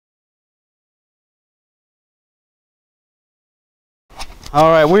All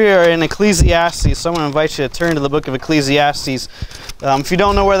right, we are in Ecclesiastes, so I'm going to invite you to turn to the book of Ecclesiastes. If you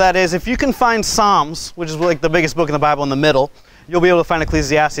don't know where that is, if you can find Psalms, which is like the biggest book in the Bible, in the middle, you'll be able to find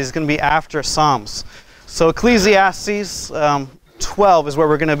Ecclesiastes. It's going to be after Psalms. So Ecclesiastes 12 is where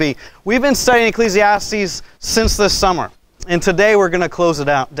we're going to be. We've been studying Ecclesiastes since this summer, and today we're going to close it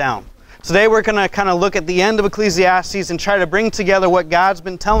down. Today we're going to kind of look at the end of Ecclesiastes and try to bring together what God's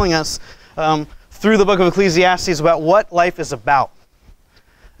been telling us through the book of Ecclesiastes about what life is about.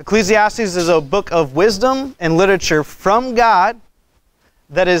 Ecclesiastes is a book of wisdom and literature from God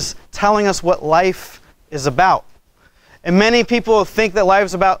that is telling us what life is about. And many people think that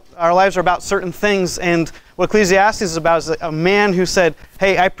our lives are about certain things, and what Ecclesiastes is about is a man who said,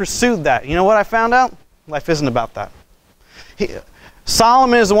 hey, I pursued that. You know what I found out? Life isn't about that.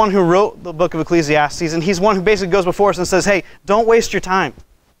 Solomon is the one who wrote the book of Ecclesiastes, and he's one who basically goes before us and says, hey, don't waste your time.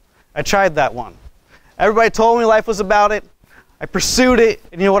 I tried that one. Everybody told me life was about it. I pursued it,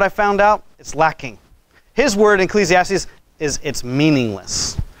 and you know what I found out? It's lacking. His word in Ecclesiastes is it's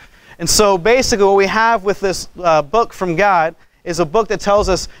meaningless. And so basically what we have with this book from God is a book that tells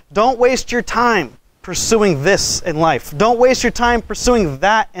us, don't waste your time pursuing this in life. Don't waste your time pursuing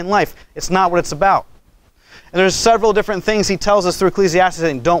that in life. It's not what it's about. And there's several different things he tells us through Ecclesiastes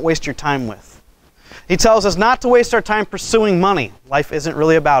saying, don't waste your time with. He tells us not to waste our time pursuing money. Life isn't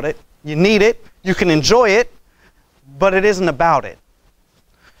really about it. You need it. You can enjoy it. But it isn't about it.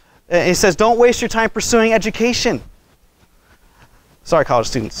 He says, don't waste your time pursuing education. Sorry, college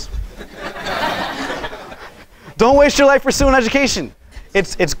students. Don't waste your life pursuing education.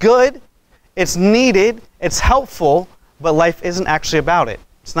 It's good, it's needed, it's helpful, but life isn't actually about it.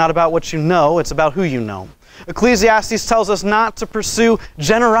 It's not about what you know, it's about who you know. Ecclesiastes tells us not to pursue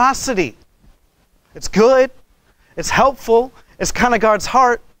generosity. It's good, it's helpful, it's kind of God's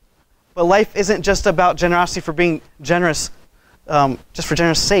heart, but life isn't just about generosity for being generous, just for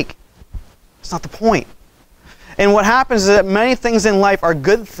generous sake. It's not the point. And what happens is that many things in life are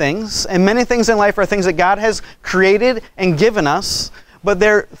good things, and many things in life are things that God has created and given us, but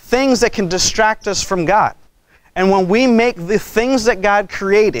they're things that can distract us from God. And when we make the things that God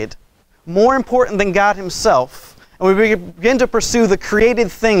created more important than God Himself, and we begin to pursue the created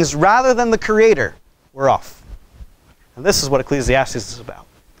things rather than the Creator, we're off. And this is what Ecclesiastes is about.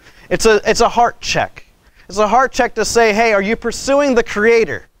 It's a heart check. It's a heart check to say, hey, are you pursuing the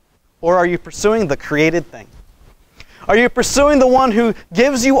Creator, or are you pursuing the created thing? Are you pursuing the one who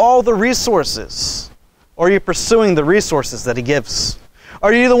gives you all the resources, or are you pursuing the resources that He gives?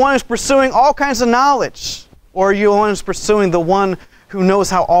 Are you the one who's pursuing all kinds of knowledge, or are you the one who's pursuing the one who knows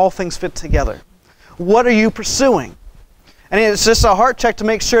how all things fit together? What are you pursuing? And it's just a heart check to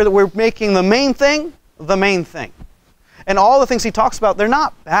make sure that we're making the main thing the main thing. And all the things he talks about, they're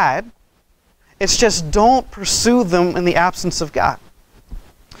not bad. It's just don't pursue them in the absence of God.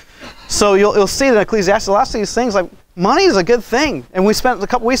 So you'll see that in Ecclesiastes, a lot of these things, like money is a good thing. And we spent a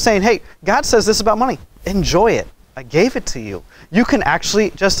couple weeks saying, hey, God says this about money. Enjoy it. I gave it to you. You can actually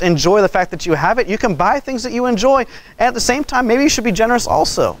just enjoy the fact that you have it. You can buy things that you enjoy. And at the same time, maybe you should be generous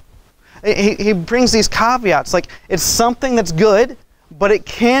also. He brings these caveats, like it's something that's good, but it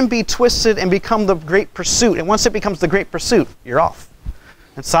can be twisted and become the great pursuit. And once it becomes the great pursuit, you're off.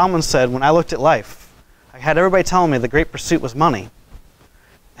 And Solomon said, when I looked at life, I had everybody telling me the great pursuit was money.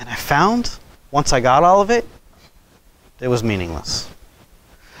 And I found, once I got all of it, it was meaningless.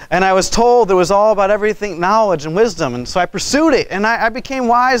 And I was told it was all about everything, knowledge and wisdom. And so I pursued it. And I became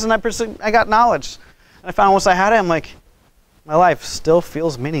wise and I got knowledge. And I found once I had it, I'm like, my life still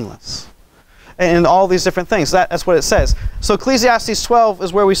feels meaningless. And all these different things. That's what it says. So Ecclesiastes 12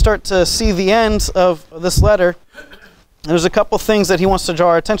 is where we start to see the end of this letter. There's a couple things that he wants to draw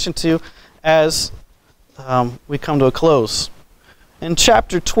our attention to as we come to a close. In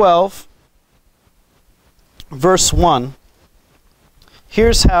chapter 12, verse 1,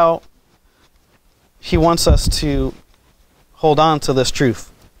 here's how he wants us to hold on to this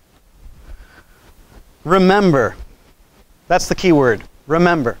truth. Remember. That's the key word.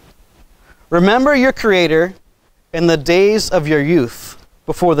 Remember. Remember your Creator in the days of your youth,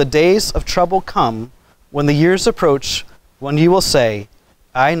 before the days of trouble come, when the years approach, when you will say,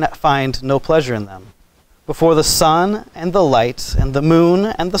 I find no pleasure in them. Before the sun and the light and the moon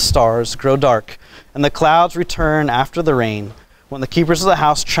and the stars grow dark, and the clouds return after the rain, when the keepers of the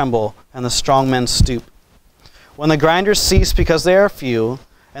house tremble and the strong men stoop. When the grinders cease because they are few,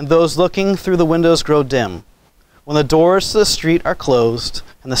 and those looking through the windows grow dim. When the doors to the street are closed,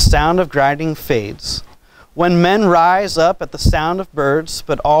 and the sound of grinding fades. When men rise up at the sound of birds,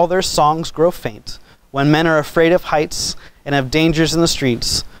 but all their songs grow faint. When men are afraid of heights and of dangers in the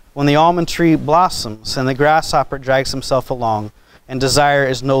streets. When the almond tree blossoms, and the grasshopper drags himself along, and desire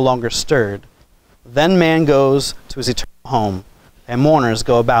is no longer stirred. Then man goes to his eternal home, and mourners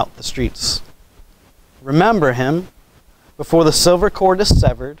go about the streets. Remember him before the silver cord is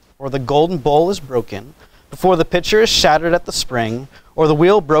severed, or the golden bowl is broken, before the pitcher is shattered at the spring, or the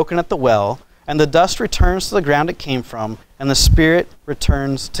wheel broken at the well, and the dust returns to the ground it came from, and the spirit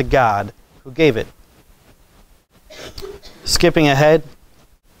returns to God who gave it. Skipping ahead,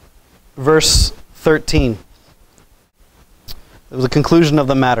 verse 13. The conclusion of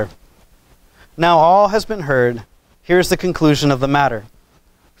the matter. Now all has been heard. Here's the conclusion of the matter.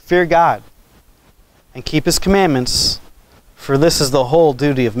 Fear God and keep his commandments, for this is the whole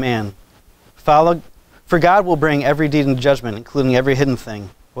duty of man. For God will bring every deed into judgment, including every hidden thing,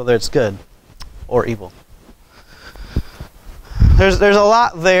 whether it's good or evil. There's a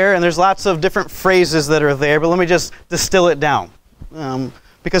lot there, and there's lots of different phrases that are there, but let me just distill it down.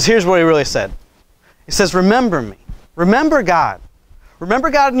 Because here's what he really said. He says, remember me. Remember God. Remember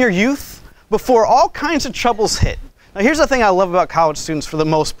God in your youth before all kinds of troubles hit. Now here's the thing I love about college students for the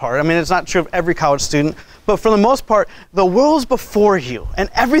most part. I mean, it's not true of every college student, but for the most part, the world's before you, and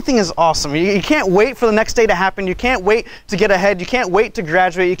everything is awesome. You can't wait for the next day to happen. You can't wait to get ahead. You can't wait to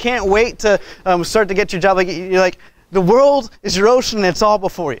graduate. You can't wait to start to get your job. You're like, the world is your ocean, and it's all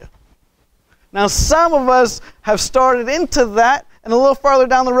before you. Now, some of us have started into that, and a little farther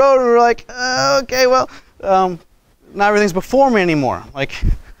down the road, and we're like, okay, well, not everything's before me anymore. Like,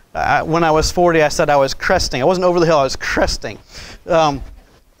 when I was 40, I said I was cresting. I wasn't over the hill, I was cresting.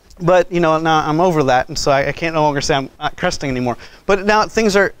 But, now I'm over that, and so I can't no longer say I'm not cresting anymore. But now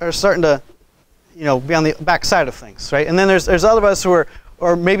things are starting to, be on the back side of things, right? And then there's other of us who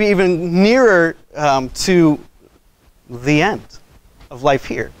are maybe even nearer to the end of life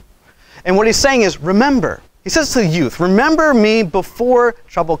here. And what he's saying is, remember. He says to the youth, remember me before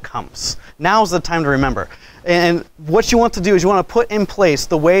trouble comes. Now's the time to remember. And what you want to do is you want to put in place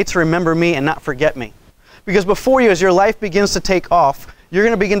the way to remember me and not forget me. Because before you, as your life begins to take off, you're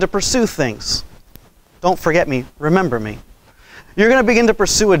going to begin to pursue things. Don't forget me. Remember me. You're going to begin to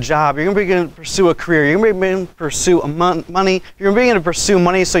pursue a job. You're going to begin to pursue a career. You're going to begin to pursue money. You're going to begin to pursue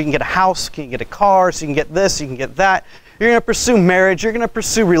money so you can get a house, you can get a car, so you can get this, you can get that. You're going to pursue marriage. You're going to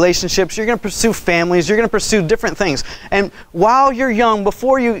pursue relationships. You're going to pursue families. You're going to pursue different things. And while you're young,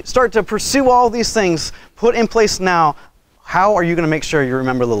 before you start to pursue all these things, put in place now, how are you going to make sure you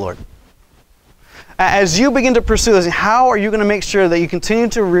remember the Lord? As you begin to pursue this, how are you going to make sure that you continue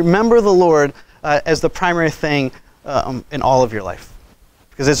to remember the Lord as the primary thing in all of your life?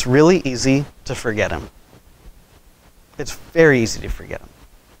 Because it's really easy to forget Him. It's very easy to forget Him.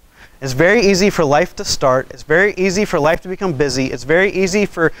 It's very easy for life to start. It's very easy for life to become busy. It's very easy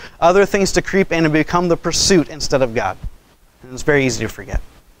for other things to creep in and become the pursuit instead of God. And it's very easy to forget.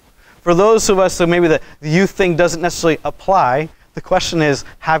 For those of us who maybe the youth thing doesn't necessarily apply, the question is,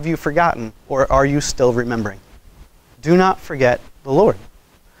 have you forgotten or are you still remembering? Do not forget the Lord.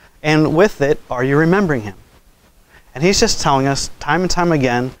 And with it, are you remembering Him? And He's just telling us time and time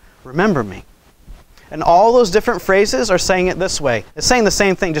again, remember me. And all those different phrases are saying it this way. It's saying the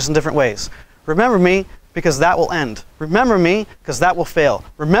same thing, just in different ways. Remember me, because that will end. Remember me, because that will fail.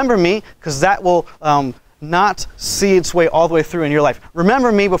 Remember me, because that will not see its way all the way through in your life. Remember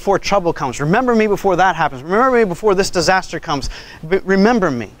me before trouble comes. Remember me before that happens. Remember me before this disaster comes. But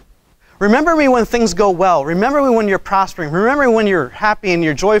remember me. Remember me when things go well. Remember me when you're prospering. Remember me when you're happy and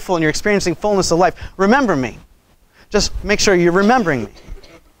you're joyful and you're experiencing fullness of life. Remember me. Just make sure you're remembering me.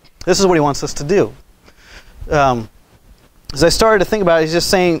 This is what He wants us to do. As I started to think about it, he's just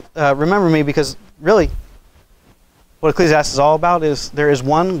saying, remember me, because really, what Ecclesiastes is all about is there is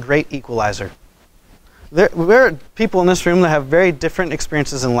one great equalizer. There are people in this room that have very different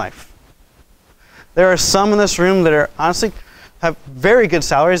experiences in life. There are some in this room that are honestly have very good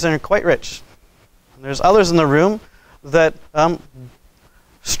salaries and are quite rich. And there's others in the room that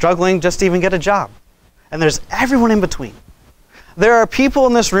struggling just to even get a job. And there's everyone in between. There are people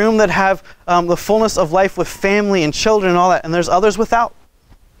in this room that have the fullness of life with family and children and all that, and there's others without.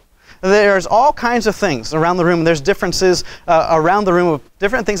 There's all kinds of things around the room. There's differences around the room of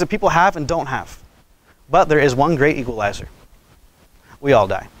different things that people have and don't have. But there is one great equalizer. We all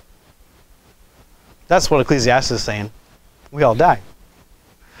die. That's what Ecclesiastes is saying. We all die.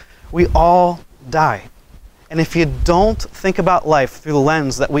 We all die. And if you don't think about life through the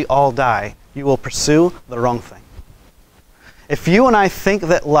lens that we all die, you will pursue the wrong thing. If you and I think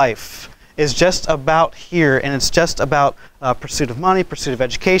that life is just about here and it's just about pursuit of money, pursuit of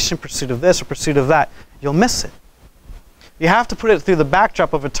education, pursuit of this or pursuit of that, you'll miss it. You have to put it through the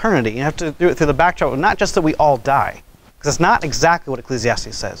backdrop of eternity. You have to do it through the backdrop of not just that we all die, because it's not exactly what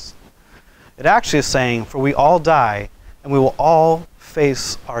Ecclesiastes says. It actually is saying, for we all die, and we will all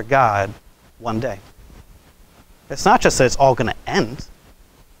face our God one day. It's not just that it's all going to end.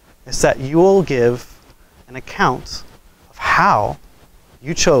 It's that you will give an account of how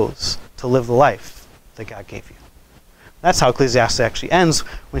you chose to live the life that God gave you. That's how Ecclesiastes actually ends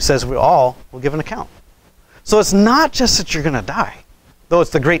when he says we all will give an account. So it's not just that you're going to die, though it's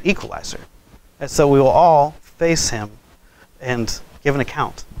the great equalizer. It's that we will all face him and give an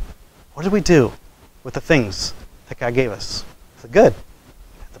account. What did we do with the things that God gave us? The good,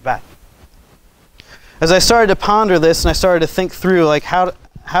 the bad. As I started to ponder this and I started to think through, like, how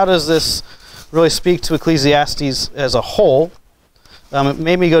does this really speak to Ecclesiastes as a whole, it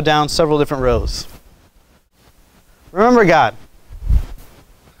made me go down several different roads. Remember God.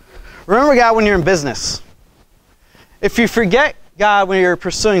 Remember God when you're in business. If you forget God when you're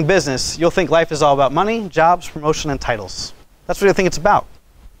pursuing business, you'll think life is all about money, jobs, promotion, and titles. That's what you think it's about.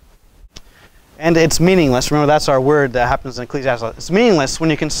 And it's meaningless. Remember, that's our word that happens in Ecclesiastes. It's meaningless when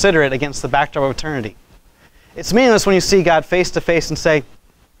you consider it against the backdrop of eternity. It's meaningless when you see God face to face and say,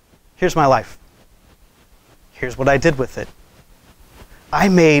 here's my life. Here's what I did with it. I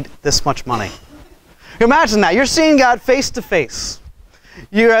made this much money. Imagine that. You're seeing God face to face.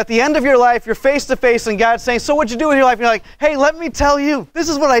 You're at the end of your life, you're face to face, and God's saying, so what'd you do with your life? And you're like, hey, let me tell you, this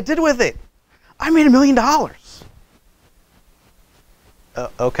is what I did with it. I made $1 million.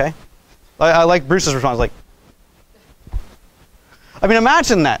 Okay. I like Bruce's response, like, I mean,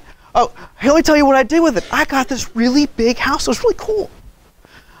 imagine that. Oh, hey, let me tell you what I did with it. I got this really big house. It was really cool.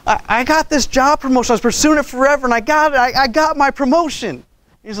 I got this job promotion. I was pursuing it forever, and I got it. I got my promotion.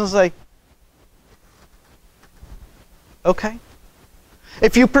 He's just like, okay.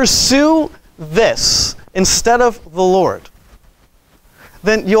 If you pursue this instead of the Lord,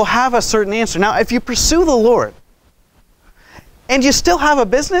 then you'll have a certain answer. Now, if you pursue the Lord and you still have a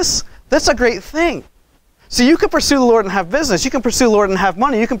business, that's a great thing. So you can pursue the Lord and have business. You can pursue the Lord and have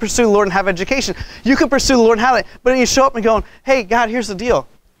money. You can pursue the Lord and have education. You can pursue the Lord and have it. But then you show up and going, hey, God, here's the deal.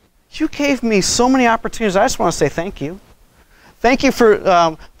 You gave me so many opportunities. I just want to say thank you. Thank you for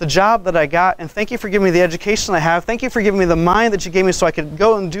the job that I got, and thank you for giving me the education I have. Thank you for giving me the mind that you gave me so I could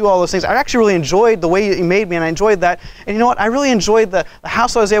go and do all those things. I actually really enjoyed the way you made me, and I enjoyed that. And you know what? I really enjoyed the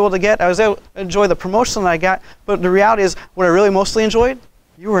house I was able to get. I was able to enjoy the promotion that I got. But the reality is, what I really mostly enjoyed,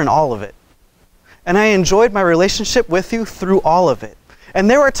 you were in all of it. And I enjoyed my relationship with you through all of it. And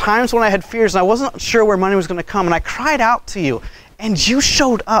there were times when I had fears, and I wasn't sure where money was going to come, and I cried out to you, and you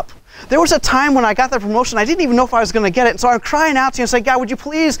showed up. There was a time when I got the promotion, I didn't even know if I was going to get it. And so I'm crying out to you and saying, God, would you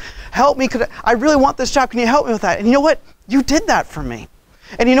please help me? I really want this job. Can you help me with that? And you know what? You did that for me.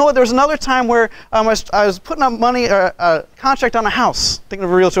 And you know what? There was another time where I was putting up money, a contract on a house. Thinking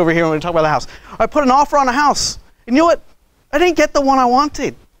of a realtor over here when we talk about the house. I put an offer on a house. And you know what? I didn't get the one I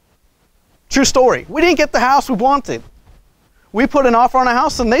wanted. True story. We didn't get the house we wanted. We put an offer on a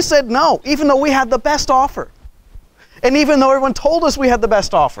house and they said no, even though we had the best offer. And even though everyone told us we had the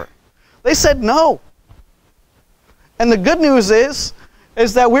best offer. They said no. And the good news is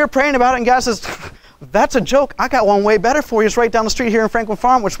that we're praying about it and God says, that's a joke. I got one way better for you. It's right down the street here in Franklin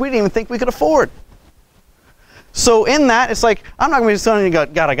Farm, which we didn't even think we could afford. So in that, it's like, I'm not going to be telling you,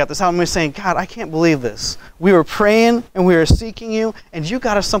 God, I got this out. I'm going to be saying, God, I can't believe this. We were praying and we were seeking you, and you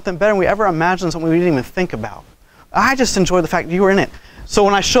got us something better than we ever imagined, something we didn't even think about. I just enjoy the fact that you were in it. So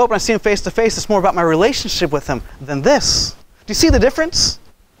when I show up and I see him face to face, it's more about my relationship with him than this. Do you see the difference?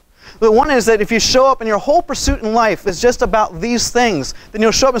 The one is that if you show up and your whole pursuit in life is just about these things, then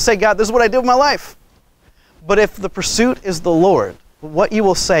you'll show up and say, God, this is what I did with my life. But if the pursuit is the Lord, what you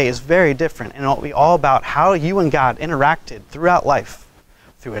will say is very different, and it'll be all about how you and God interacted throughout life,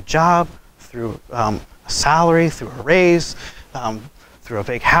 through a job, through a salary, through a raise, through a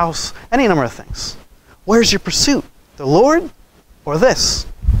big house, any number of things. Where's your pursuit? The Lord or this?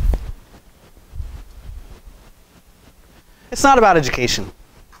 It's not about education.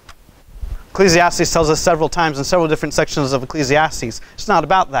 Ecclesiastes tells us several times in several different sections of Ecclesiastes, it's not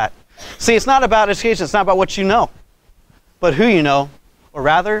about that. See, it's not about education, it's not about what you know, but who you know, or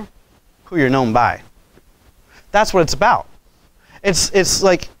rather, who you're known by. That's what it's about. It's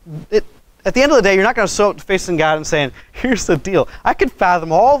like, at the end of the day, you're not going to show up facing God and saying, here's the deal. I could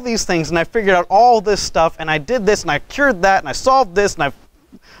fathom all these things, and I figured out all this stuff, and I did this, and I cured that, and I solved this, and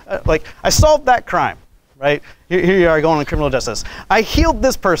I solved that crime. Right? Here you are going to criminal justice. I healed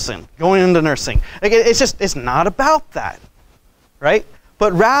this person going into nursing. Like it's not about that. Right?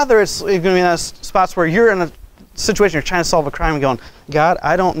 But rather it's going to be in those spots where you're in a situation, you're trying to solve a crime and going, God,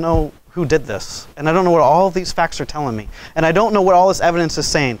 I don't know who did this. And I don't know what all these facts are telling me. And I don't know what all this evidence is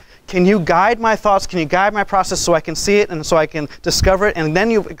saying. Can you guide my thoughts? Can you guide my process so I can see it and so I can discover it? And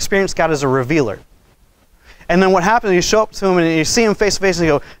then you experience God as a revealer. And then what happens, you show up to him and you see him face to face and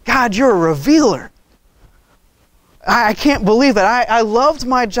you go, God, you're a revealer. I can't believe that. I loved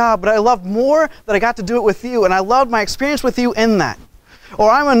my job, but I loved more that I got to do it with you, and I loved my experience with you in that. Or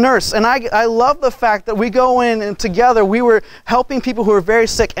I'm a nurse, and I love the fact that we go in and together we were helping people who were very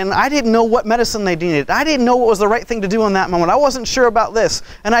sick, and I didn't know what medicine they needed. I didn't know what was the right thing to do in that moment. I wasn't sure about this.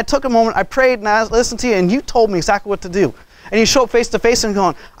 And I took a moment, I prayed, and I listened to you, and you told me exactly what to do. And you show up face to face and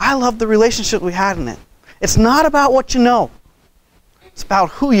going, I love the relationship we had in it. It's not about what you know. It's about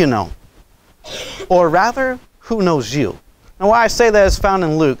who you know. Or rather, who knows you. Now why I say that is found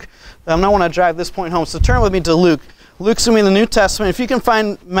in Luke. I want to drive this point home. So turn with me to Luke. Luke's going to be in the New Testament. If you can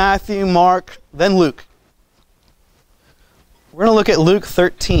find Matthew, Mark, then Luke. We're going to look at Luke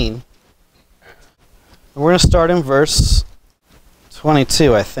 13. And we're going to start in verse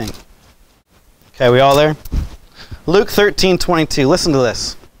 22, I think. Okay, we all there? Luke 13:22. Listen to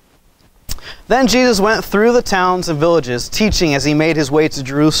this. Then Jesus went through the towns and villages, teaching as he made his way to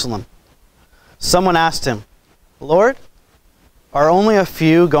Jerusalem. Someone asked him, Lord, are only a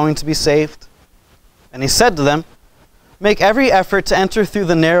few going to be saved? And he said to them, make every effort to enter through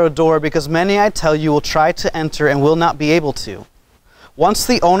the narrow door, because many, I tell you, will try to enter and will not be able to. Once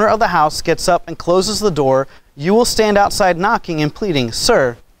the owner of the house gets up and closes the door, you will stand outside knocking and pleading,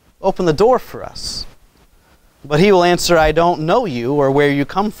 Sir, open the door for us. But he will answer, I don't know you or where you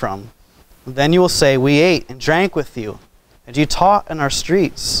come from. Then you will say, we ate and drank with you, and you taught in our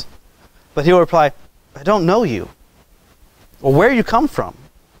streets. But he will reply, I don't know you, or where you come from.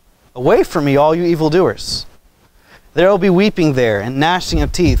 Away from me, all you evildoers. There will be weeping there and gnashing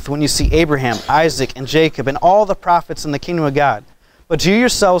of teeth when you see Abraham, Isaac, and Jacob, and all the prophets in the kingdom of God. But you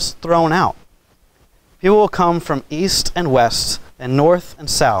yourselves thrown out. People will come from east and west, and north and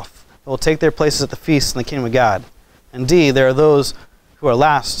south, and will take their places at the feast in the kingdom of God. Indeed, there are those who are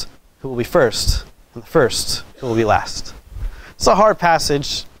last who will be first, and the first who will be last. It's a hard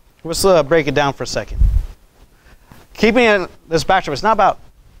passage. Let's break it down for a second. Keeping in this backdrop, it's not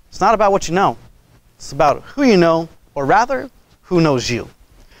about what you know. It's about who you know, or rather, who knows you.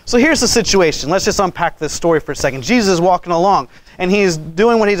 So here's the situation. Let's just unpack this story for a second. Jesus is walking along, and he's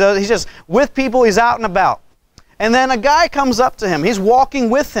doing what he does. He's just with people. He's out and about. And then a guy comes up to him. He's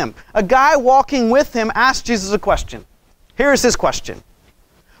walking with him. A guy walking with him asks Jesus a question. Here's his question.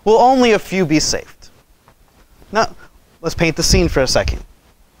 Will only a few be saved? Now, let's paint the scene for a second.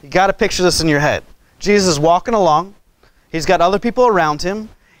 You got to picture this in your head. Jesus is walking along. He's got other people around him.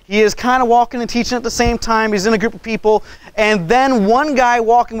 He is kind of walking and teaching at the same time. He's in a group of people. And then one guy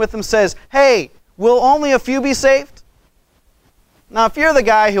walking with him says, hey, will only a few be saved? Now, if you're the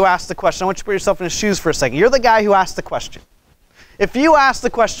guy who asked the question, I want you to put yourself in his shoes for a second. You're the guy who asked the question. If you ask the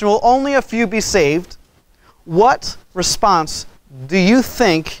question, will only a few be saved, what response do you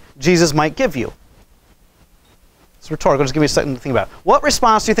think Jesus might give you? It's rhetorical. Just give me a second to think about it. What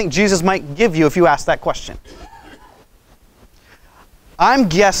response do you think Jesus might give you if you ask that question? I'm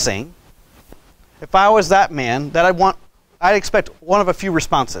guessing, if I was that man, that I'd expect one of a few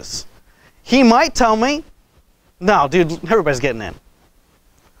responses. He might tell me, no, dude, everybody's getting in.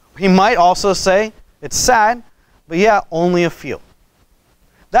 He might also say, it's sad, but yeah, only a few.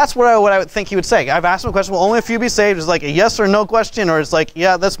 That's what I would think he would say. I've asked him a question, will only a few be saved? It's like a yes or no question, or it's like,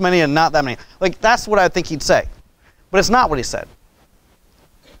 yeah, this many and not that many. Like, that's what I think he'd say. But it's not what he said.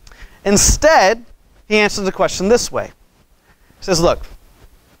 Instead, he answers the question this way. He says, look,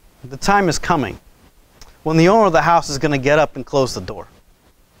 the time is coming when the owner of the house is going to get up and close the door.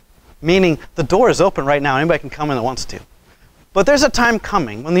 Meaning, the door is open right now. Anybody can come in that wants to. But there's a time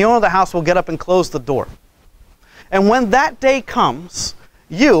coming when the owner of the house will get up and close the door. And when that day comes,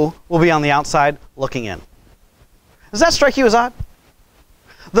 you will be on the outside looking in. Does that strike you as odd?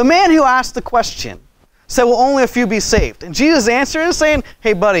 The man who asked the question said, will only a few be saved? And Jesus' answer is saying,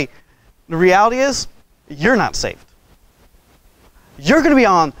 hey, buddy, the reality is, you're not saved. You're going to be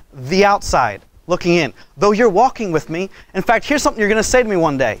on the outside looking in, though you're walking with me. In fact, here's something you're going to say to me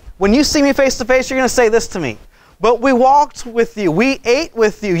one day. When you see me face to face, you're going to say this to me. But we walked with you. We ate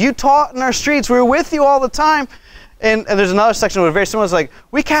with you. You taught in our streets. We were with you all the time. And there's another section where very similar. It's like,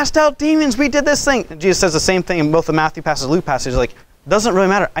 we cast out demons. We did this thing. And Jesus says the same thing in both the Matthew passage and Luke passage. He's like, doesn't really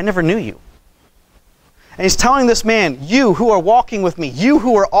matter. I never knew you. And he's telling this man, you who are walking with me, you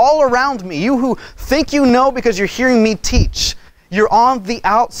who are all around me, you who think you know because you're hearing me teach, you're on the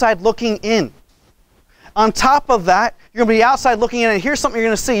outside looking in. On top of that, you're going to be outside looking in, and here's something you're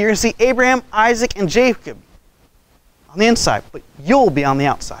going to see. You're going to see Abraham, Isaac, and Jacob on the inside, but you'll be on the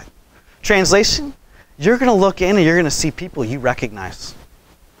outside. Translation, you're going to look in and you're going to see people you recognize.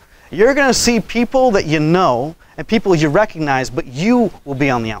 You're going to see people that you know and people you recognize, but you will be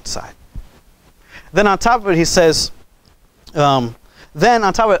on the outside. Then on top of it, he says, then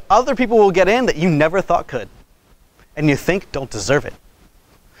on top of it, other people will get in that you never thought could. And you think don't deserve it.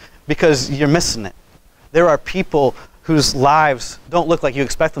 Because you're missing it. There are people whose lives don't look like you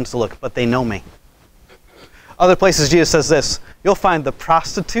expect them to look, but they know me. Other places, Jesus says this, you'll find the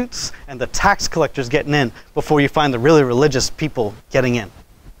prostitutes and the tax collectors getting in before you find the really religious people getting in.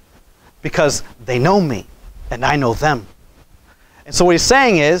 Because they know me, and I know them. And so what he's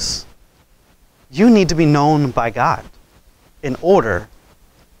saying is, you need to be known by God in order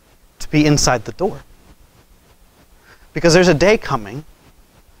to be inside the door. Because there's a day coming,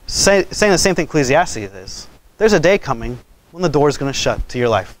 saying the same thing Ecclesiastes is, there's a day coming when the door is going to shut to your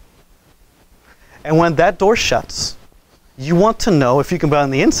life. And when that door shuts, you want to know if you can be on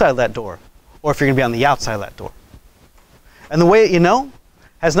the inside of that door or if you're going to be on the outside of that door. And the way that you know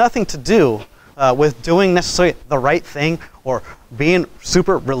has nothing to do with doing necessarily the right thing or being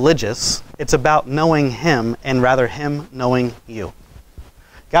super religious. It's about knowing Him and rather Him knowing you.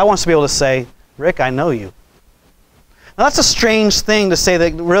 God wants to be able to say, Rick, I know you. Now that's a strange thing to say,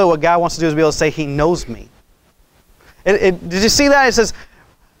 that really what God wants to do is be able to say He knows me. Did you see that? It says,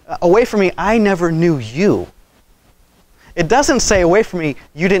 away from me, I never knew you. It doesn't say, away from me,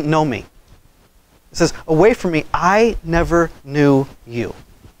 you didn't know me. It says, away from me, I never knew you.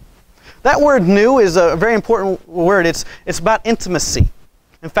 That word knew is a very important word. It's about intimacy.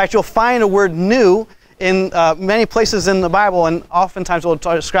 In fact, you'll find a word knew in many places in the Bible, and oftentimes it will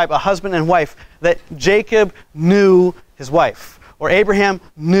describe a husband and wife, that Jacob knew his wife, or Abraham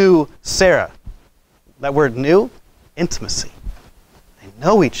knew Sarah. That word knew, intimacy. They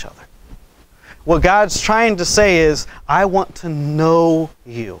know each other. What God's trying to say is, I want to know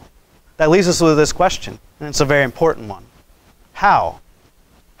you. That leaves us with this question, and it's a very important one. How?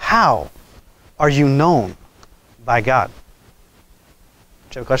 How are you known by God?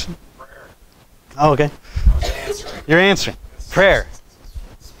 Do you have a question? Prayer. Oh, okay. I was answering. You're answering. Prayer.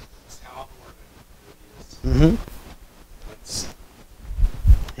 It's how the word is.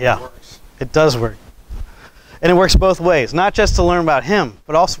 Yeah. It works. It does work. And it works both ways. Not just to learn about Him,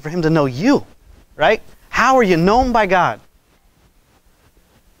 but also for Him to know you. Right? How are you known by God?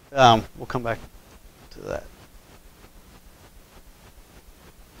 We'll come back to that.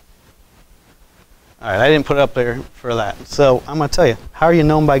 All right, I didn't put it up there for that. So I'm going to tell you, how are you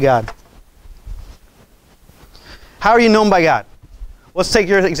known by God? How are you known by God? Let's take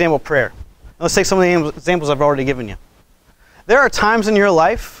your example, prayer. Let's take some of the examples I've already given you. There are times in your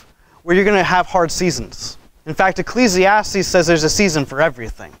life where you're going to have hard seasons. In fact, Ecclesiastes says there's a season for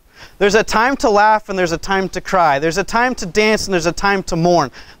everything. There's a time to laugh and there's a time to cry. There's a time to dance and there's a time to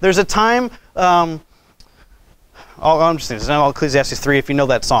mourn. There's a time, I'm just saying, it's not all Ecclesiastes 3 if you know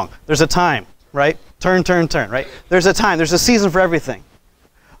that song. There's a time, right? Turn, turn, turn, right? There's a time, there's a season for everything.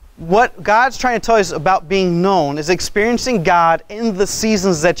 What God's trying to tell us about being known is experiencing God in the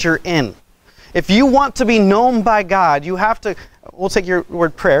seasons that you're in. If you want to be known by God, you have to, we'll take your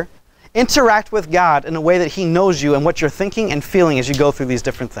word prayer, interact with God in a way that He knows you and what you're thinking and feeling as you go through these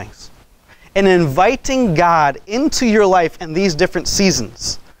different things. And inviting God into your life in these different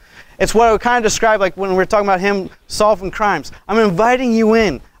seasons. It's what I would kind of describe like when we're talking about Him solving crimes. I'm inviting you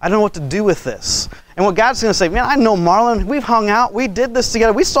in. I don't know what to do with this. And what God's going to say, man, I know Marlon. We've hung out. We did this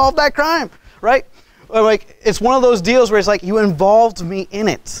together. We solved that crime, right? Or like it's one of those deals where it's like you involved me in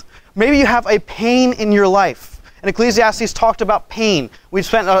it. Maybe you have a pain in your life. And Ecclesiastes talked about pain. We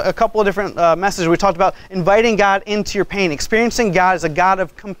spent a couple of different messages. We talked about inviting God into your pain, experiencing God as a God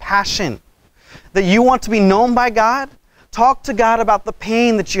of compassion. That you want to be known by God, talk to God about the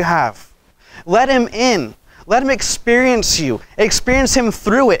pain that you have. Let Him in. Let Him experience you. Experience Him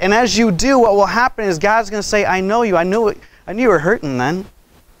through it. And as you do, what will happen is God's going to say, I know you. I knew you were hurting then.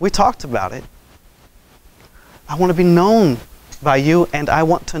 We talked about it. I want to be known by you, and I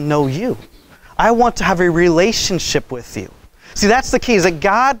want to know you. I want to have a relationship with you. See, that's the key, is that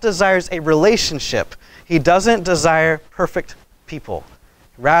God desires a relationship. He doesn't desire perfect people.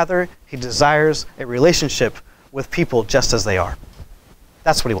 Rather, He desires a relationship with people just as they are.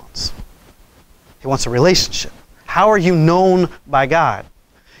 That's what He wants. He wants a relationship. How are you known by God?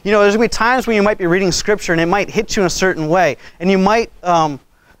 You know, there's going to be times when you might be reading Scripture and it might hit you in a certain way. And you might,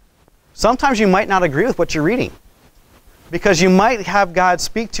 sometimes you might not agree with what you're reading. Because you might have God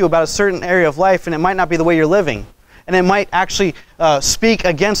speak to you about a certain area of life and it might not be the way you're living. And it might actually speak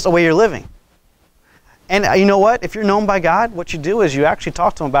against the way you're living. And you know what? If you're known by God, what you do is you actually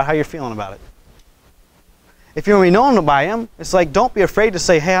talk to Him about how you're feeling about it. If you're known by Him, it's like, don't be afraid to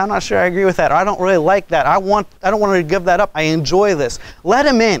say, hey, I'm not sure I agree with that, or I don't really like that, I don't want to give that up, I enjoy this. Let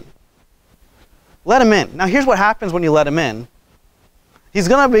Him in. Let Him in. Now here's what happens when you let Him in, He's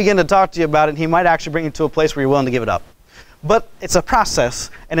going to begin to talk to you about it, and he might actually bring you to a place where you're willing to give it up. But it's a process,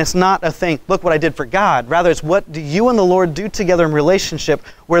 and it's not a thing, look what I did for God. Rather, it's what do you and the Lord do together in relationship,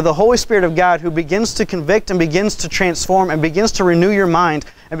 where the Holy Spirit of God, who begins to convict and begins to transform and begins to renew your mind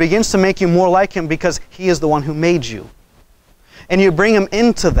and begins to make you more like him because he is the one who made you. And you bring him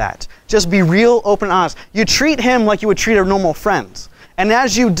into that. Just be real, open, and honest. You treat him like you would treat a normal friend. And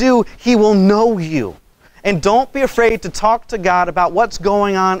as you do, he will know you. And don't be afraid to talk to God about what's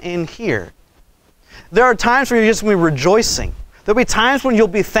going on in here. There are times where you're just going to be rejoicing. There'll be times when you'll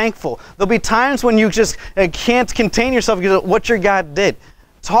be thankful. There'll be times when you just can't contain yourself because of what your God did.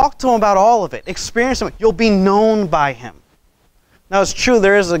 Talk to him about all of it. Experience him. You'll be known by him. Now, it's true,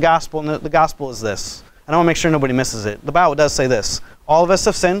 there is a gospel, and the gospel is this. And I want to make sure nobody misses it. The Bible does say this. All of us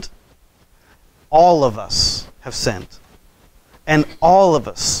have sinned. All of us have sinned. And all of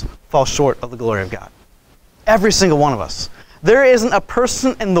us fall short of the glory of God. Every single one of us. There isn't a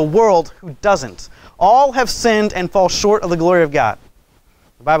person in the world who doesn't. All have sinned and fall short of the glory of God.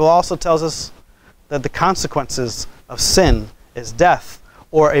 The Bible also tells us that the consequences of sin is death,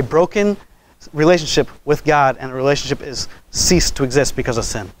 or a broken relationship with God, and a relationship is ceased to exist because of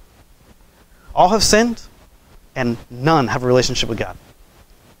sin. All have sinned, and none have a relationship with God.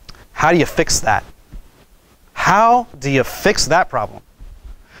 How do you fix that? How do you fix that problem?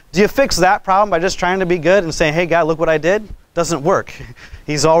 Do you fix that problem by just trying to be good and saying, hey, God, look what I did? Doesn't work.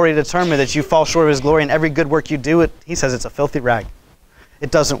 He's already determined that you fall short of his glory, and every good work you do, he says it's a filthy rag.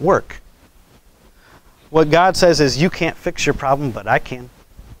 It doesn't work. What God says is, you can't fix your problem, but I can.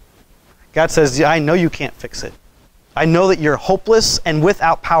 God says, I know you can't fix it. I know that you're hopeless and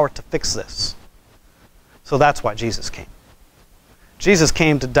without power to fix this. So that's why Jesus came. Jesus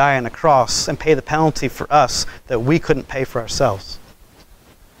came to die on a cross and pay the penalty for us that we couldn't pay for ourselves.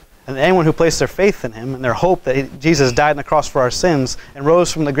 And anyone who placed their faith in him and their hope that Jesus died on the cross for our sins and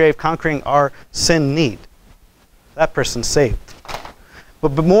rose from the grave conquering our sin need, that person's saved.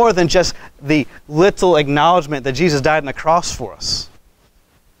 But more than just the little acknowledgement that Jesus died on the cross for us,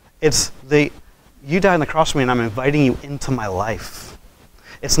 it's you died on the cross for me and I'm inviting you into my life.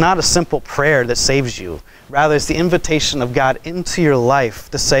 It's not a simple prayer that saves you. Rather, it's the invitation of God into your life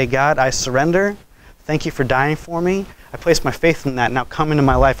to say, God, I surrender. Thank you for dying for me. I place my faith in that. Now come into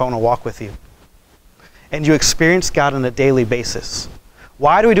my life. I want to walk with you. And you experience God on a daily basis.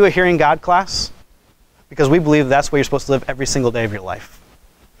 Why do we do a Hearing God class? Because we believe that's where you're supposed to live every single day of your life.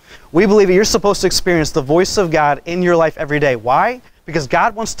 We believe that you're supposed to experience the voice of God in your life every day. Why? Because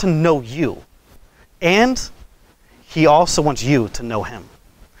God wants to know you. And he also wants you to know him.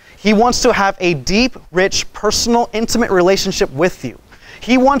 He wants to have a deep, rich, personal, intimate relationship with you.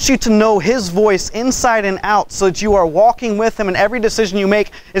 He wants you to know his voice inside and out so that you are walking with him, and every decision you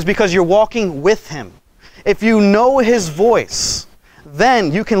make is because you're walking with him. If you know his voice,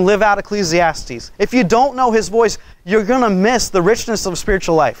 then you can live out Ecclesiastes. If you don't know his voice, you're going to miss the richness of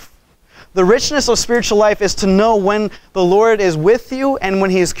spiritual life. The richness of spiritual life is to know when the Lord is with you and when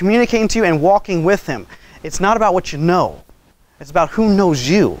he is communicating to you and walking with him. It's not about what you know. It's about who knows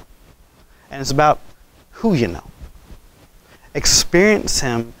you. And it's about who you know. Experience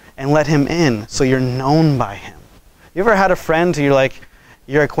him and let him in so you're known by him. You ever had a friend who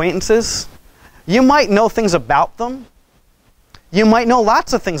your acquaintances? You might know things about them. You might know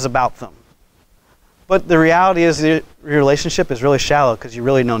lots of things about them. But the reality is your relationship is really shallow because you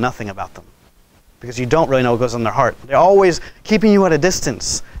really know nothing about them. Because you don't really know what goes on in their heart. They're always keeping you at a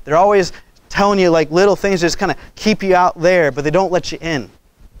distance. They're always telling you like little things just kind of keep you out there, but they don't let you in.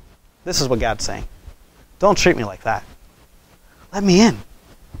 This is what God's saying. Don't treat me like that. Let me in.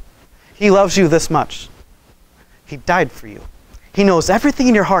 He loves you this much. He died for you. He knows everything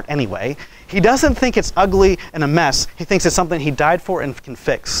in your heart anyway. He doesn't think it's ugly and a mess. He thinks it's something he died for and can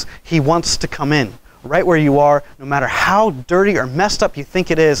fix. He wants to come in right where you are, no matter how dirty or messed up you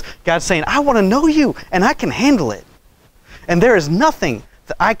think it is. God's saying, I want to know you and I can handle it. And there is nothing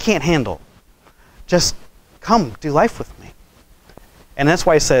that I can't handle. Just come do life with me. And that's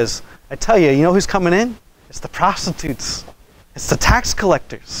why he says, I tell you, you know who's coming in? It's the prostitutes. It's the tax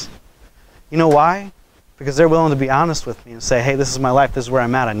collectors. You know why? Because they're willing to be honest with me and say, hey, this is my life. This is where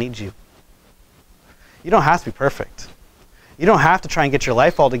I'm at. I need you. You don't have to be perfect. You don't have to try and get your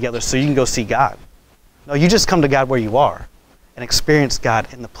life all together so you can go see God. No, you just come to God where you are and experience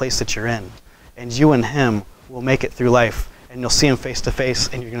God in the place that you're in. And you and him will make it through life. And you'll see him face to face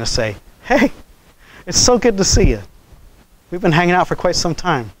and you're going to say, hey, it's so good to see you. We've been hanging out for quite some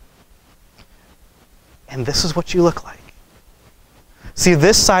time. And this is what you look like. See,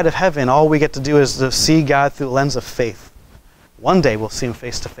 this side of heaven, all we get to do is to see God through the lens of faith. One day we'll see him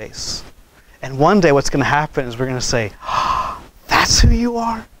face to face. And one day what's going to happen is we're going to say, oh, that's who you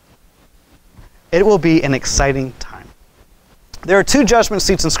are, it will be an exciting time. There are 2 judgment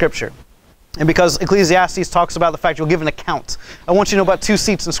seats in Scripture. And because Ecclesiastes talks about the fact you'll give an account, I want you to know about 2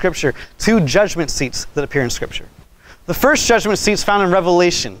 seats in Scripture, 2 judgment seats that appear in Scripture. The first judgment seat is found in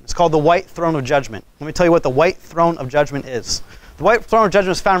Revelation. It's called the white throne of judgment. Let me tell you what the white throne of judgment is. The white throne of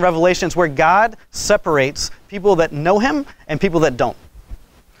judgment is found in Revelation. It's where God separates people that know him and people that don't.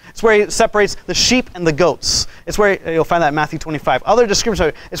 It's where he separates the sheep and the goats. It's where, you'll find that in Matthew 25. Other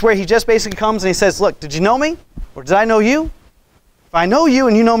descriptions, it's where he just basically comes and he says, look, did you know me? Or did I know you? If I know you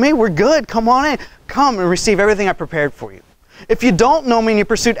and you know me, we're good. Come on in. Come and receive everything I prepared for you. If you don't know me and you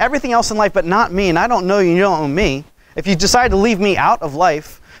pursued everything else in life but not me, and I don't know you and you don't know me, if you decide to leave me out of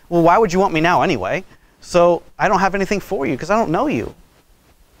life, well, why would you want me now anyway? So I don't have anything for you because I don't know you.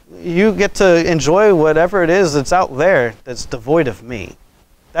 You get to enjoy whatever it is that's out there that's devoid of me.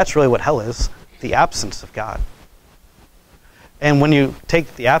 That's really what hell is, the absence of God. And when you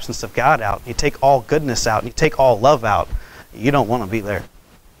take the absence of God out, you take all goodness out, and you take all love out, you don't want to be there.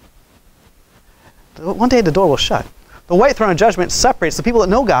 One day the door will shut. The white throne of judgment separates the people that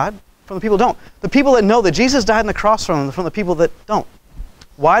know God from the people who don't. The people that know that Jesus died on the cross for them from the people that don't.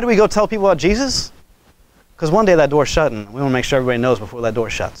 Why do we go tell people about Jesus? Because one day that door's shut, and we want to make sure everybody knows before that door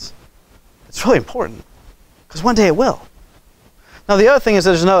shuts. It's really important, because one day it will. Now the other thing is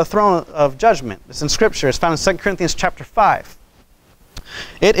there's another throne of judgment. It's in Scripture. It's found in 2 Corinthians chapter 5.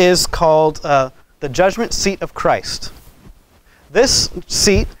 It is called the judgment seat of Christ. This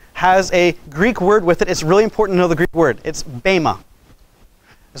seat has a Greek word with it. It's really important to know the Greek word. It's bema.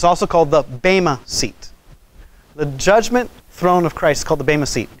 It's also called the bema seat. The judgment throne of Christ is called the bema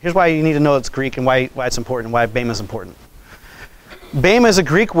seat. Here's why you need to know it's Greek and why it's important and why bema is important. Bema is a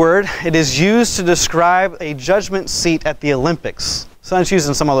Greek word. It is used to describe a judgment seat at the Olympics. Sometimes used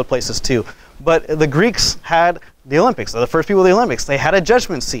in some other places too. But the Greeks had the Olympics. They're the first people of the Olympics. They had a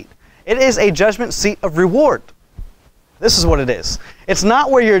judgment seat. It is a judgment seat of reward. This is what it is. It's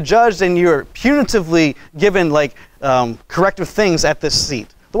not where you're judged and you're punitively given like corrective things at this seat.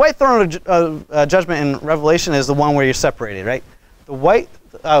 The white throne of judgment in Revelation is the one where you're separated, right?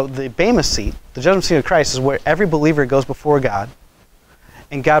 The bema seat, the judgment seat of Christ, is where every believer goes before God,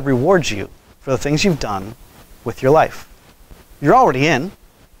 and God rewards you for the things you've done with your life. You're already in,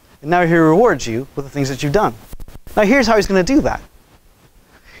 and now he rewards you with the things that you've done. Now here's how he's going to do that.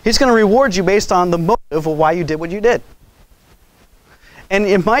 He's going to reward you based on the motive of why you did what you did. And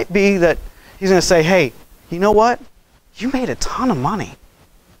it might be that he's going to say, hey, you know what? You made a ton of money.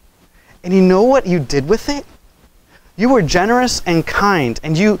 And you know what you did with it? You were generous and kind,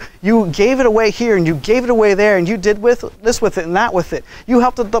 and you gave it away here, and you gave it away there, and you did this with it and that with it. You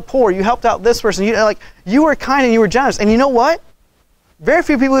helped out the poor. You helped out this person. You were kind and you were generous. And you know what? Very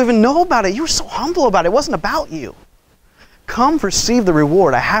few people even know about it. You were so humble about it. It wasn't about you. Come receive the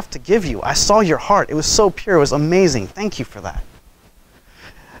reward I have to give you. I saw your heart. It was so pure. It was amazing. Thank you for that.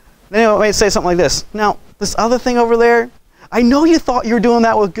 Then I might say something like this. Now, this other thing over there, I know you thought you were doing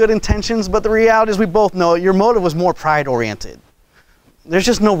that with good intentions, but the reality is we both know your motive was more pride-oriented. There's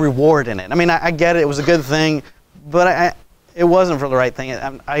just no reward in it. I mean, I get it. It was a good thing, but it wasn't for the right thing.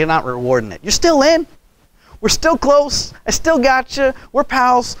 I'm not rewarding it. You're still in. We're still close. I still got you. We're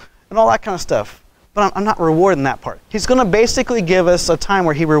pals and all that kind of stuff. But I'm not rewarding that part. He's going to basically give us a time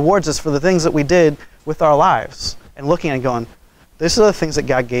where he rewards us for the things that we did with our lives and looking and going, these are the things that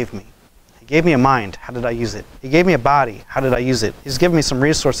God gave me. He gave me a mind. How did I use it? He gave me a body. How did I use it? He's given me some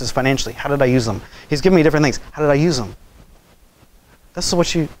resources financially. How did I use them? He's given me different things. How did I use them? This is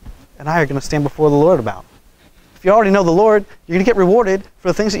what you and I are going to stand before the Lord about. If you already know the Lord, you're going to get rewarded for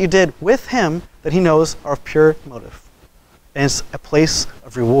the things that you did with him that he knows are of pure motive. And it's a place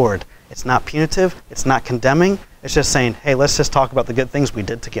of reward. It's not punitive. It's not condemning. It's just saying, hey, let's just talk about the good things we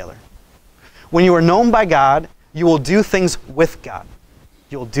did together. When you are known by God, you will do things with God.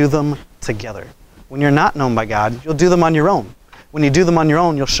 You'll do them together. When you're not known by God, you'll do them on your own. When you do them on your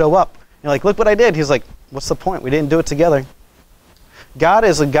own, you'll show up. You're like, look what I did. He's like, what's the point? We didn't do it together. God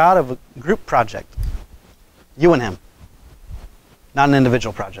is a God of a group project. You and him. Not an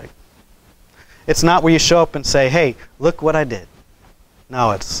individual project. It's not where you show up and say, hey, look what I did.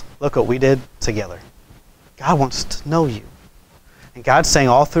 No, it's look what we did together. God wants to know you. And God's saying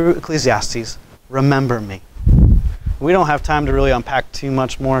all through Ecclesiastes, remember me. We don't have time to really unpack too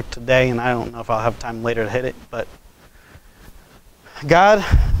much more today, and I don't know if I'll have time later to hit it, but God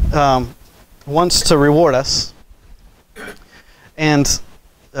wants to reward us. And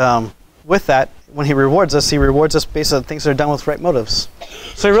with that, when he rewards us based on things that are done with right motives.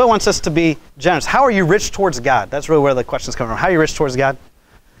 So he really wants us to be generous. How are you rich towards God? That's really where the questions come from. How are you rich towards God?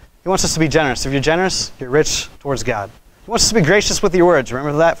 He wants us to be generous. If you're generous, you're rich towards God. He wants us to be gracious with your words.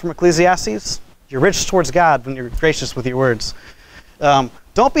 Remember that from Ecclesiastes? You're rich towards God when you're gracious with your words.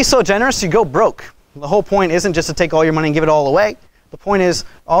 Don't be so generous you go broke. The whole point isn't just to take all your money and give it all away. The point is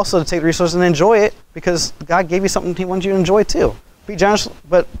also to take the resources and enjoy it because God gave you something he wants you to enjoy too. Be generous,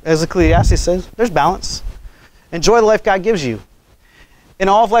 but as Ecclesiastes says, there's balance. Enjoy the life God gives you. In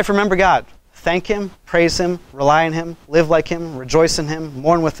all of life, remember God. Thank him, praise him, rely on him, live like him, rejoice in him,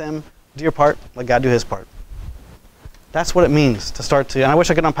 mourn with him, do your part, let God do his part. That's what it means to start to, and I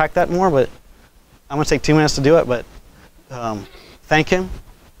wish I could unpack that more, but I'm going to take 2 minutes to do it, but thank him.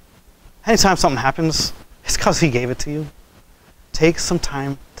 Anytime something happens, it's because he gave it to you. Take some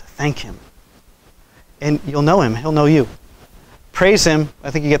time to thank him. And you'll know him, he'll know you. Praise him, I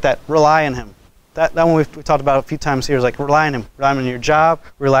think you get that, rely on him. That one we've talked about a few times here is like rely on him. Rely on him in your job,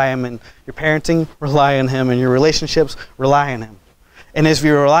 rely on him in your parenting, rely on him in your relationships, rely on him. And as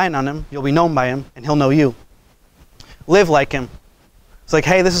you're relying on him, you'll be known by him and he'll know you. Live like him. It's like,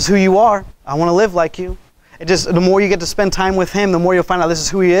 hey, this is who you are. I want to live like you. It just, the more you get to spend time with him, the more you'll find out this is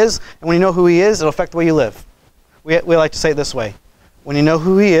who he is. And when you know who he is, it'll affect the way you live. We like to say it this way. When you know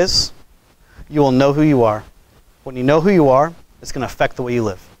who he is, you will know who you are. When you know who you are, it's going to affect the way you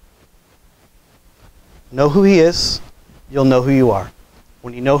live. Know who he is, you'll know who you are.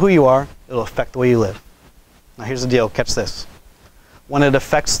 When you know who you are, it'll affect the way you live. Now here's the deal, catch this. When it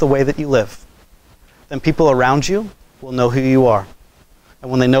affects the way that you live, then people around you will know who you are.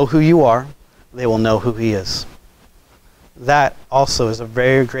 And when they know who you are, they will know who he is. That also is a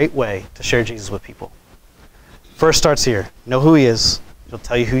very great way to share Jesus with people. First starts here. Know who he is, it'll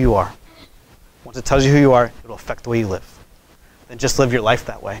tell you who you are. Once it tells you who you are, it'll affect the way you live. Then just live your life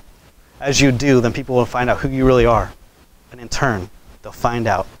that way. As you do, then people will find out who you really are. And in turn, they'll find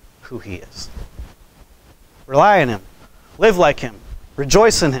out who he is. Rely on him. Live like him.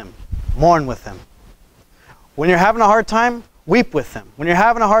 Rejoice in him. Mourn with him. When you're having a hard time, weep with him. When you're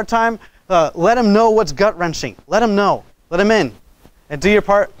having a hard time, let him know what's gut-wrenching. Let him know. Let him in. And do your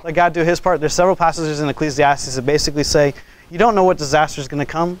part, let God do his part. There's several passages in Ecclesiastes that basically say, you don't know what disaster is going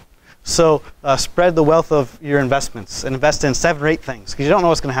to come, so spread the wealth of your investments and invest in 7 or 8 things, because you don't know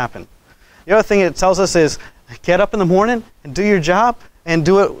what's going to happen. The other thing it tells us is get up in the morning and do your job and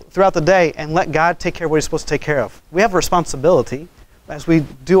do it throughout the day and let God take care of what he's supposed to take care of. We have a responsibility. As we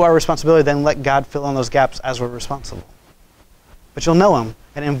do our responsibility, then let God fill in those gaps as we're responsible. But you'll know him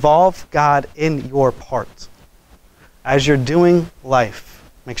and involve God in your part. As you're doing life,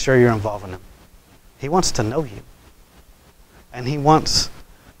 make sure you're involving him. He wants to know you. And he wants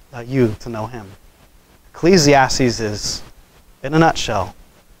you to know him. Ecclesiastes is, in a nutshell,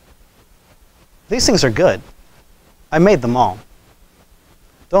 these things are good. I made them all.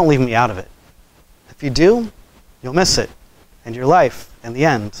 Don't leave me out of it. If you do, you'll miss it. And your life, in the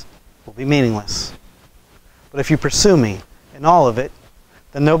end, will be meaningless. But if you pursue me in all of it,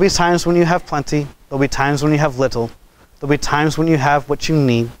 then there'll be times when you have plenty. There'll be times when you have little. There'll be times when you have what you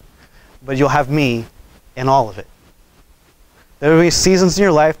need. But you'll have me in all of it. There will be seasons in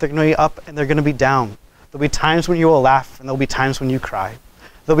your life that are going to be up and they're going to be down. There'll be times when you will laugh and there'll be times when you cry.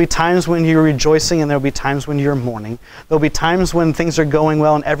 There'll be times when you're rejoicing and there'll be times when you're mourning. There'll be times when things are going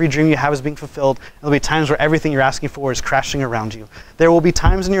well and every dream you have is being fulfilled. There'll be times where everything you're asking for is crashing around you. There will be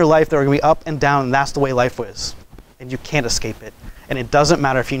times in your life that are going to be up and down, and that's the way life is. And you can't escape it. And it doesn't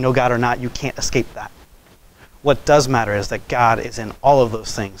matter if you know God or not, you can't escape that. What does matter is that God is in all of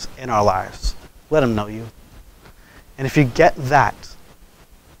those things in our lives. Let him know you. And if you get that,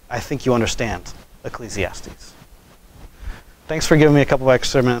 I think you understand Ecclesiastes. Thanks for giving me a couple of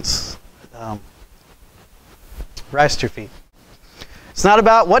extra minutes. Rise to your feet. It's not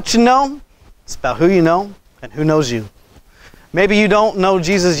about what you know. It's about who you know and who knows you. Maybe you don't know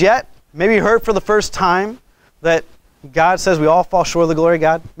Jesus yet. Maybe you heard for the first time that God says we all fall short of the glory of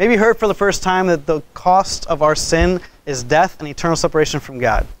God. Maybe you heard for the first time that the cost of our sin is death and eternal separation from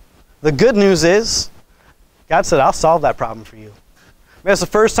God. The good news is God said, I'll solve that problem for you. Maybe it's the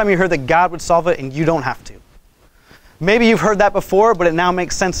first time you heard that God would solve it and you don't have to. Maybe you've heard that before, but it now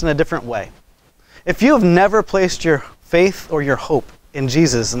makes sense in a different way. If you have never placed your faith or your hope in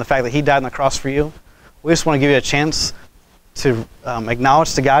Jesus and the fact that he died on the cross for you, we just want to give you a chance to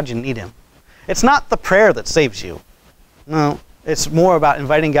acknowledge to God you need him. It's not the prayer that saves you. No, it's more about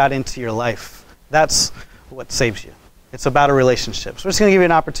inviting God into your life. That's what saves you. It's about a relationship. So we're just going to give you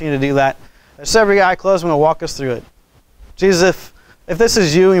an opportunity to do that. Just every eye closed, I'm going to walk us through it. Jesus, if this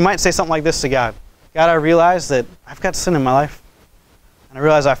is you, you might say something like this to God. God, I realize that I've got sin in my life. And I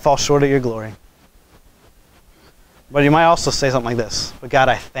realize I fall short of your glory. But you might also say something like this. But God,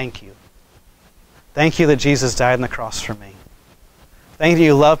 I thank you. Thank you that Jesus died on the cross for me. Thank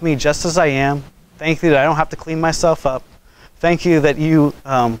you love me just as I am. Thank you that I don't have to clean myself up. Thank you that you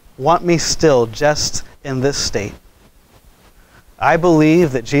want me still just in this state. I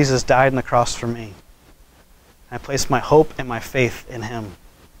believe that Jesus died on the cross for me. I place my hope and my faith in him.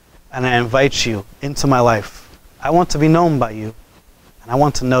 And I invite you into my life. I want to be known by you, and I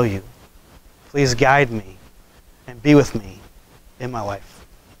want to know you. Please guide me and be with me in my life.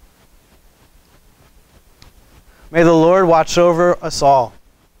 May the Lord watch over us all.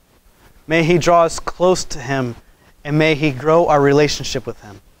 May he draw us close to him, and may he grow our relationship with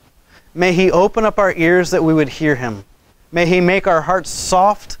him. May he open up our ears that we would hear him. May he make our hearts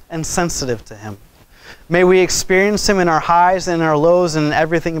soft and sensitive to him. May we experience him in our highs and in our lows and in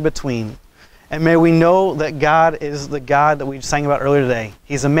everything in between. And may we know that God is the God that we sang about earlier today.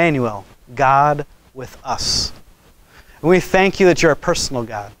 He's Emmanuel, God with us. And we thank you that you're a personal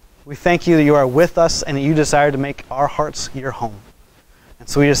God. We thank you that you are with us and that you desire to make our hearts your home. And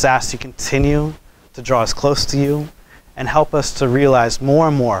so we just ask you continue to draw us close to you and help us to realize more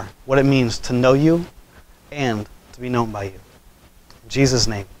and more what it means to know you and to be known by you. In Jesus'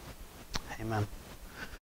 name, amen.